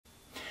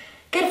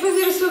Quer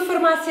fazer a sua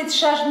farmácia de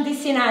chás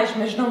medicinais,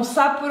 mas não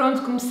sabe por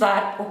onde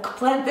começar ou que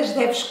plantas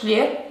deve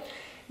escolher?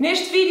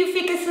 Neste vídeo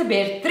fica a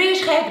saber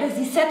 3 regras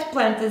e 7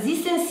 plantas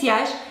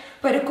essenciais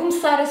para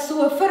começar a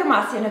sua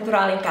farmácia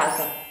natural em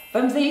casa.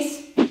 Vamos a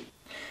isso?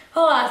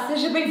 Olá,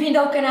 seja bem-vindo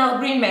ao canal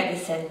Green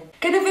Medicine.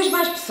 Cada vez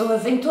mais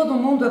pessoas em todo o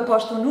mundo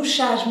apostam nos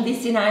chás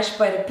medicinais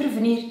para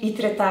prevenir e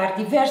tratar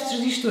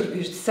diversos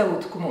distúrbios de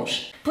saúde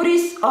comuns. Por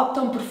isso,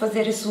 optam por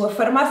fazer a sua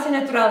farmácia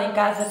natural em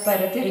casa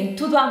para terem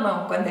tudo à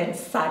mão quando é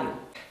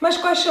necessário. Mas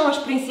quais são as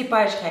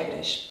principais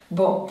regras?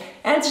 Bom,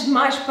 antes de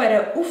mais,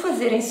 para o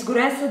fazer em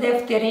segurança,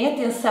 deve ter em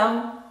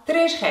atenção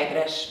 3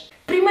 regras.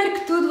 Primeiro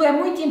que tudo, é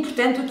muito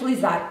importante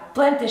utilizar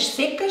plantas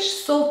secas,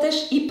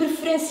 soltas e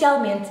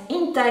preferencialmente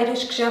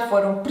inteiras que já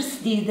foram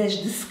precedidas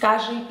de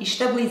secagem e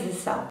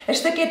estabilização. As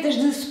saquetas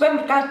de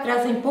supermercado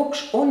trazem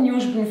poucos ou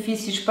nenhuns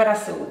benefícios para a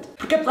saúde,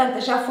 porque a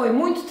planta já foi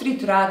muito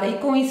triturada e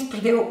com isso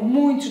perdeu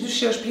muitos dos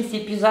seus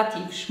princípios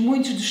ativos,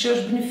 muitos dos seus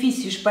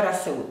benefícios para a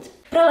saúde.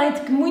 Para além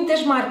de que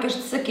muitas marcas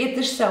de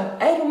saquetas são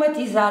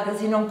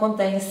aromatizadas e não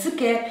contêm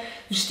sequer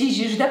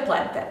vestígios da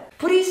planta.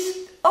 Por isso,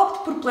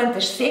 opte por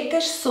plantas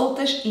secas,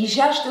 soltas e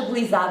já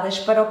estabilizadas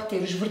para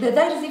obter os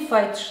verdadeiros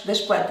efeitos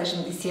das plantas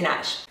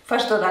medicinais.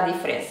 Faz toda a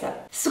diferença.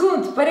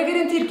 Segundo, para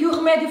garantir que o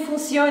remédio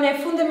funcione, é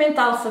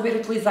fundamental saber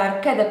utilizar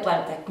cada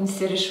planta,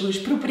 conhecer as suas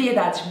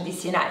propriedades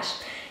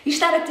medicinais e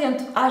estar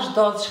atento às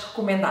doses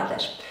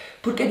recomendadas,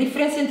 porque a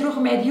diferença entre o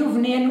remédio e o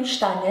veneno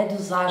está na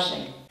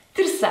dosagem.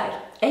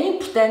 Terceiro, é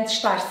importante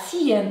estar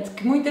ciente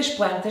que muitas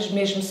plantas,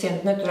 mesmo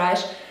sendo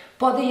naturais,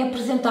 podem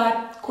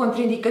apresentar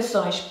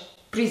contraindicações.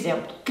 Por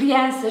exemplo,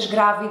 crianças,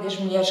 grávidas,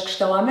 mulheres que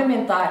estão a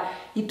amamentar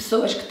e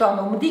pessoas que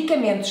tomam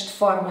medicamentos de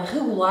forma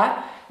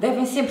regular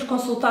devem sempre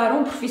consultar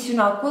um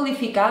profissional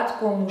qualificado,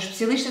 como um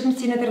especialista de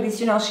medicina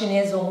tradicional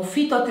chinesa ou um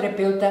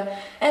fitoterapeuta,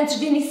 antes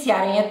de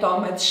iniciarem a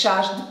toma de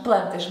chás de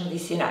plantas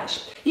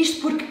medicinais.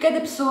 Isto porque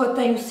cada pessoa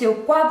tem o seu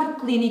quadro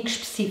clínico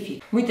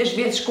específico, muitas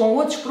vezes com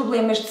outros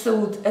problemas de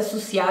saúde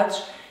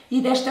associados, e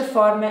desta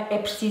forma é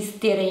preciso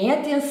ter em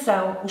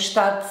atenção o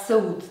estado de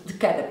saúde de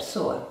cada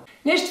pessoa.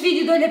 Neste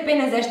vídeo dou-lhe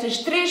apenas estas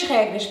 3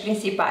 regras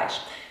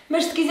principais,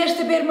 mas se quiser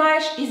saber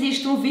mais,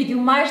 existe um vídeo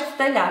mais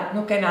detalhado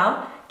no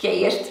canal, que é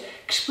este,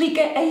 que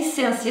explica a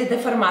essência da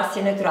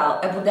farmácia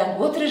natural,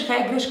 abordando outras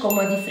regras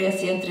como a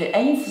diferença entre a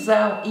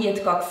infusão e a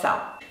decocção.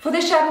 Vou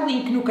deixar o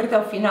link no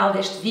cartão final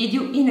deste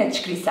vídeo e na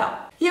descrição.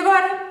 E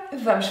agora,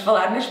 vamos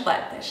falar nas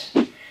plantas.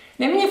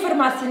 Na minha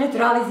farmácia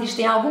natural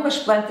existem algumas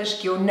plantas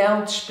que eu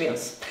não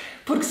dispenso,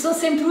 porque são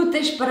sempre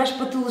úteis para as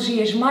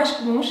patologias mais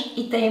comuns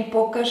e têm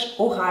poucas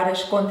ou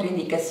raras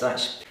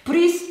contraindicações. Por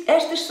isso,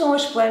 estas são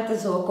as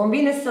plantas ou a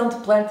combinação de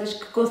plantas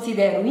que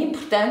considero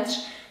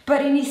importantes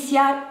para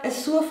iniciar a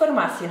sua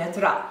farmácia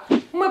natural.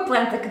 Uma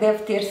planta que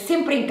deve ter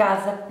sempre em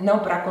casa, não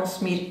para a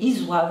consumir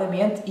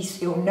isoladamente,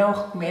 isso eu não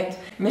recomendo,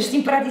 mas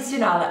sim para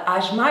adicioná-la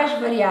às mais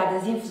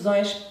variadas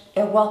infusões,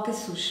 é o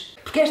alcaçuz.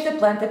 Porque esta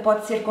planta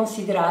pode ser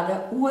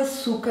considerada o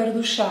açúcar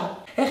do chá.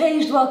 A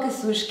raiz do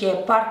alcaçuz, que é a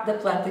parte da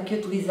planta que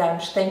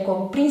utilizamos, tem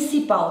como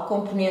principal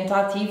componente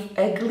ativo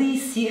a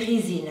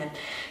glicerrisina,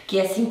 que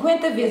é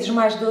 50 vezes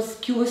mais doce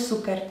que o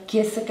açúcar, que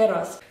é a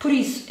sacarose. Por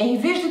isso, em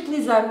vez de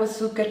utilizar o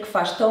açúcar que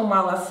faz tão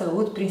mal à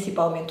saúde,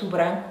 principalmente o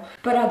branco,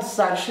 para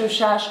adoçar os seus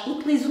chás,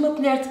 utilize uma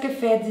colher de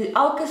café de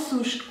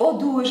alcaçuz ou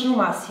 2 no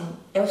máximo.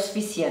 É o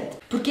suficiente,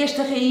 porque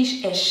esta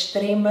raiz é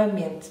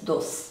extremamente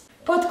doce.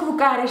 Pode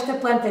colocar esta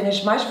planta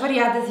nas mais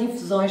variadas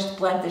infusões de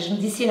plantas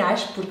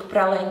medicinais, porque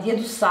para além de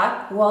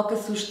adoçar, o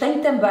alcaçuz tem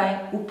também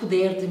o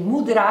poder de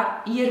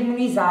moderar e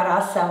harmonizar a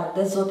ação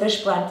das outras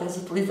plantas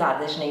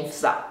utilizadas na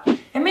infusão.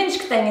 A menos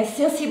que tenha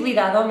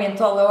sensibilidade ao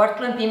mentol, a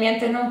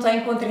hortelã-pimenta não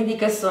tem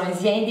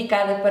contraindicações e é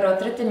indicada para o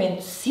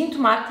tratamento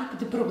sintomático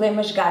de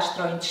problemas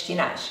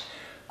gastrointestinais,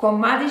 como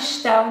má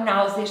digestão,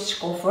 náuseas,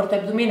 desconforto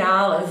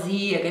abdominal,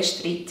 azia,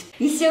 gastrite.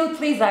 E se a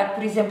utilizar,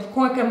 por exemplo,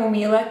 com a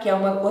camomila, que é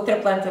uma outra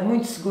planta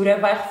muito segura,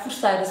 vai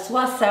reforçar a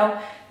sua ação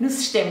no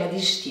sistema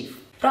digestivo.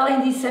 Para além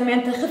disso, a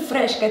menta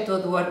refresca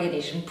todo o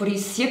organismo, por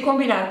isso, se a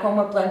combinar com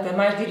uma planta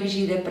mais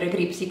dirigida para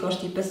gripes e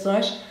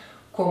constipações,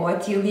 como a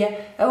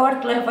tília, a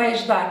hortelã vai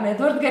ajudar na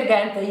dor de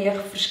garganta e a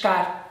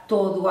refrescar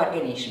todo o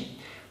organismo.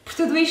 Por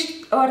tudo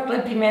isto, a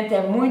hortelã-pimenta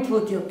é muito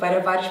útil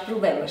para vários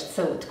problemas de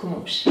saúde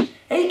comuns.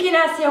 A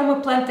equinácea é uma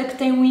planta que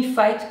tem um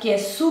efeito que é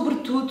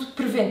sobretudo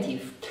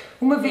preventivo,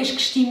 uma vez que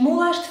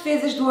estimula as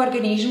defesas do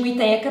organismo e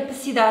tem a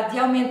capacidade de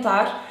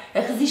aumentar a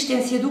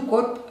resistência do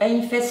corpo a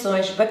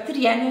infecções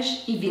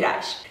bacterianas e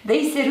virais.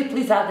 Daí ser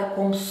utilizada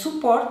como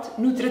suporte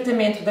no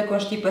tratamento da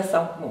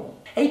constipação comum.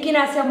 A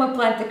equinácea é uma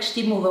planta que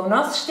estimula o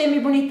nosso sistema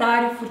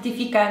imunitário,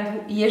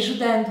 fortificando e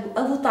ajudando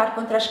a lutar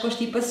contra as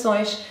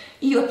constipações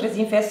e outras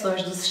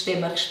infecções do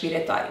sistema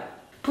respiratório.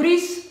 Por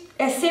isso,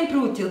 é sempre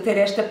útil ter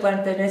esta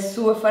planta na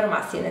sua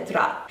farmácia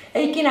natural. A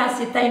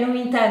equinácea tem, no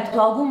entanto,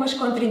 algumas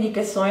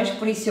contraindicações,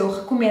 por isso eu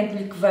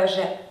recomendo-lhe que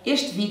veja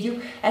este vídeo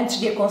antes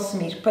de a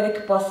consumir, para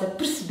que possa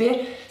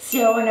perceber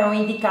se é ou não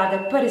indicada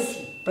para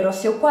si, para o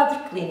seu quadro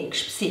clínico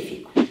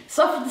específico.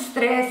 Sofre de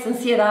stress,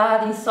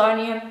 ansiedade,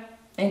 insónia?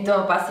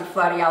 Então a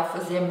passiflora e a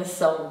alfazema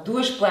são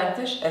duas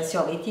plantas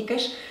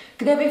ansiolíticas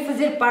que devem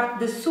fazer parte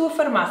da sua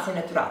farmácia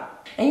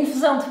natural. A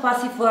infusão de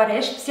passiflora é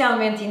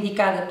especialmente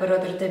indicada para o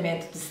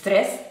tratamento de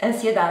stress,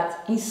 ansiedade,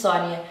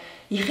 insónia,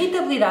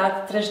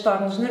 irritabilidade,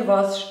 transtornos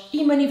nervosos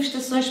e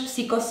manifestações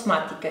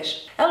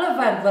psicossomáticas. A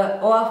lavândula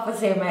ou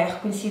alfazema é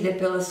reconhecida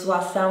pela sua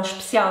ação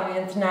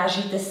especialmente na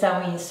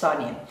agitação e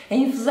insónia. A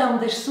infusão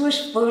das suas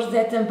flores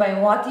é também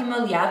um ótimo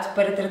aliado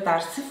para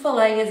tratar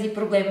cefaleias e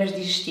problemas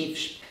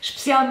digestivos,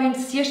 especialmente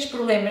se estes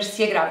problemas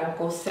se agravam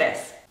com o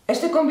stress.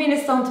 Esta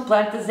combinação de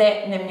plantas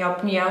é, na minha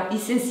opinião,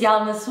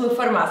 essencial na sua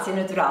farmácia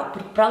natural,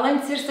 porque para além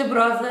de ser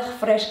saborosa,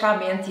 refresca a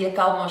mente e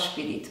acalma o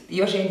espírito.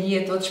 E hoje em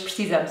dia todos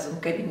precisamos um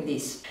bocadinho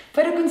disso.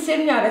 Para conhecer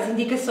melhor as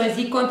indicações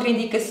e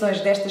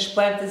contraindicações destas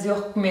plantas, eu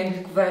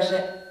recomendo-lhe que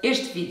veja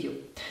este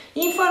vídeo.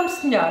 E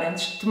informe-se melhor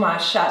antes de tomar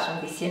chás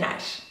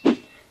medicinais.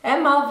 A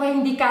malva é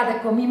indicada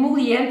como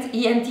emoliente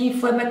e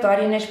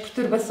anti-inflamatória nas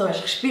perturbações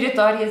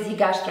respiratórias e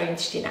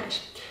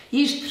gastrointestinais.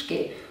 Isto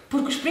porquê?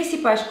 Porque os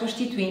principais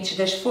constituintes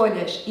das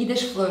folhas e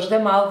das flores da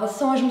malva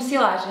são as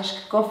mucilagens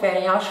que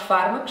conferem aos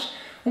fármacos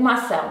uma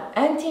ação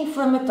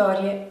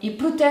anti-inflamatória e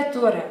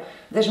protetora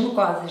das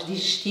mucosas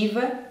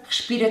digestiva,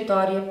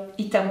 respiratória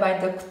e também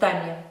da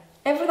cutânea.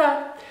 É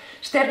verdade!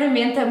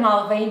 Externamente, a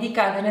malva é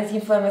indicada nas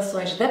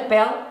inflamações da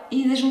pele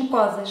e das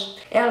mucosas.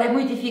 Ela é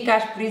muito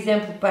eficaz, por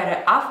exemplo,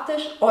 para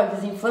aftas,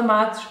 olhos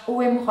inflamados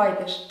ou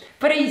hemorroidas.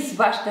 Para isso,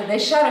 basta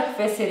deixar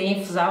arrefecer a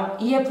infusão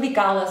e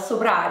aplicá-la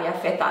sobre a área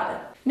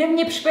afetada. Na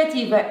minha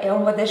perspectiva, é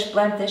uma das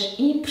plantas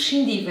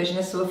imprescindíveis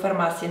na sua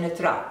farmácia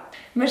natural.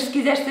 Mas se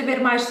quiser saber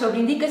mais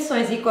sobre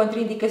indicações e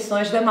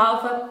contraindicações da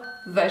malva,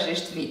 veja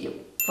este vídeo.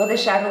 Vou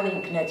deixar o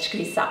link na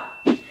descrição.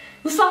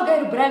 O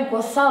salgueiro branco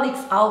ou Salix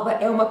alba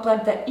é uma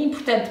planta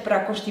importante para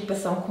a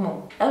constipação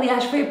comum.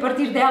 Aliás, foi a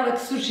partir dela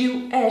que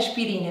surgiu a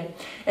aspirina.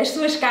 As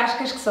suas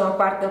cascas, que são a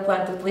parte da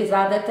planta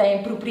utilizada,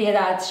 têm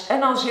propriedades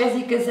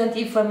analgésicas,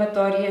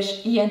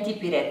 anti-inflamatórias e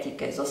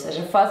antipiréticas, ou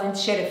seja, fazem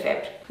descer a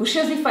febre. Os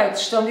seus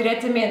efeitos estão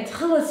diretamente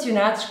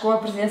relacionados com a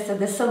presença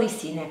da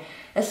salicina,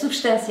 a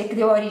substância que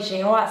deu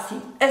origem ao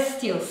ácido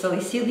acetil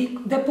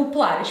salicílico da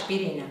popular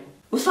aspirina.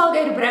 O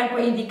salgueiro branco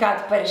é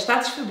indicado para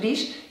estados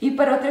febris e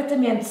para o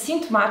tratamento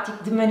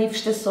sintomático de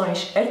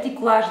manifestações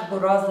articulares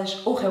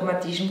dolorosas ou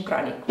reumatismo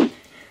crónico.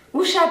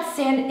 O chá de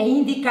sene é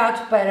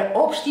indicado para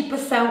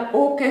obstipação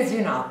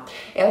ocasional.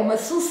 É uma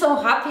solução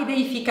rápida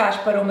e eficaz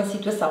para uma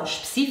situação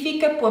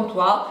específica,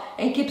 pontual,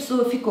 em que a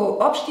pessoa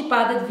ficou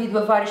obstipada devido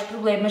a vários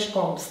problemas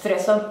como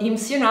stress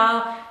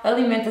emocional,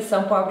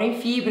 alimentação pobre em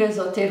fibras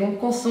ou ter um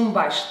consumo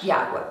baixo de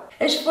água.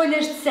 As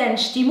folhas de sene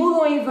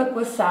estimulam a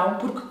evacuação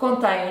porque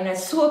contêm na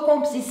sua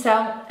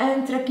composição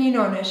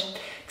antraquinonas,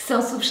 que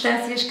são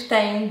substâncias que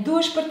têm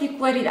duas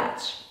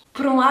particularidades.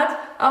 Por um lado,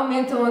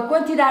 aumentam a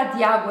quantidade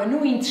de água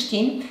no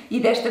intestino e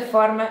desta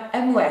forma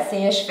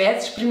amolecem as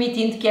fezes,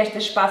 permitindo que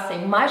estas passem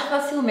mais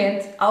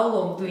facilmente ao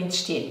longo do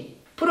intestino.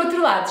 Por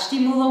outro lado,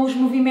 estimulam os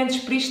movimentos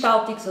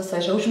peristálticos, ou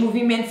seja, os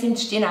movimentos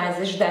intestinais,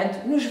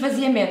 ajudando no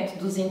esvaziamento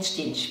dos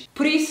intestinos.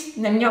 Por isso,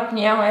 na minha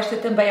opinião, esta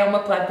também é uma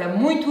planta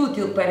muito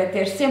útil para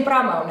ter sempre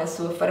à mão na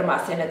sua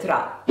farmácia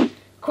natural.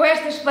 Com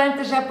estas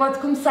plantas já pode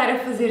começar a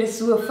fazer a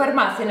sua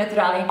farmácia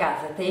natural em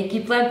casa. Tem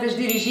aqui plantas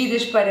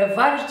dirigidas para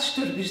vários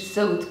distúrbios de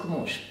saúde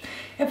comuns.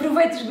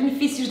 Aproveite os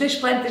benefícios das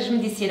plantas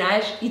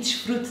medicinais e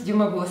desfrute de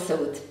uma boa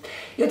saúde.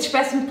 Eu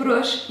despeço-me por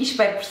hoje e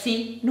espero por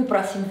si no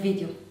próximo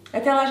vídeo.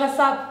 Até lá, já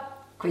sabe,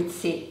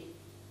 cuide-se.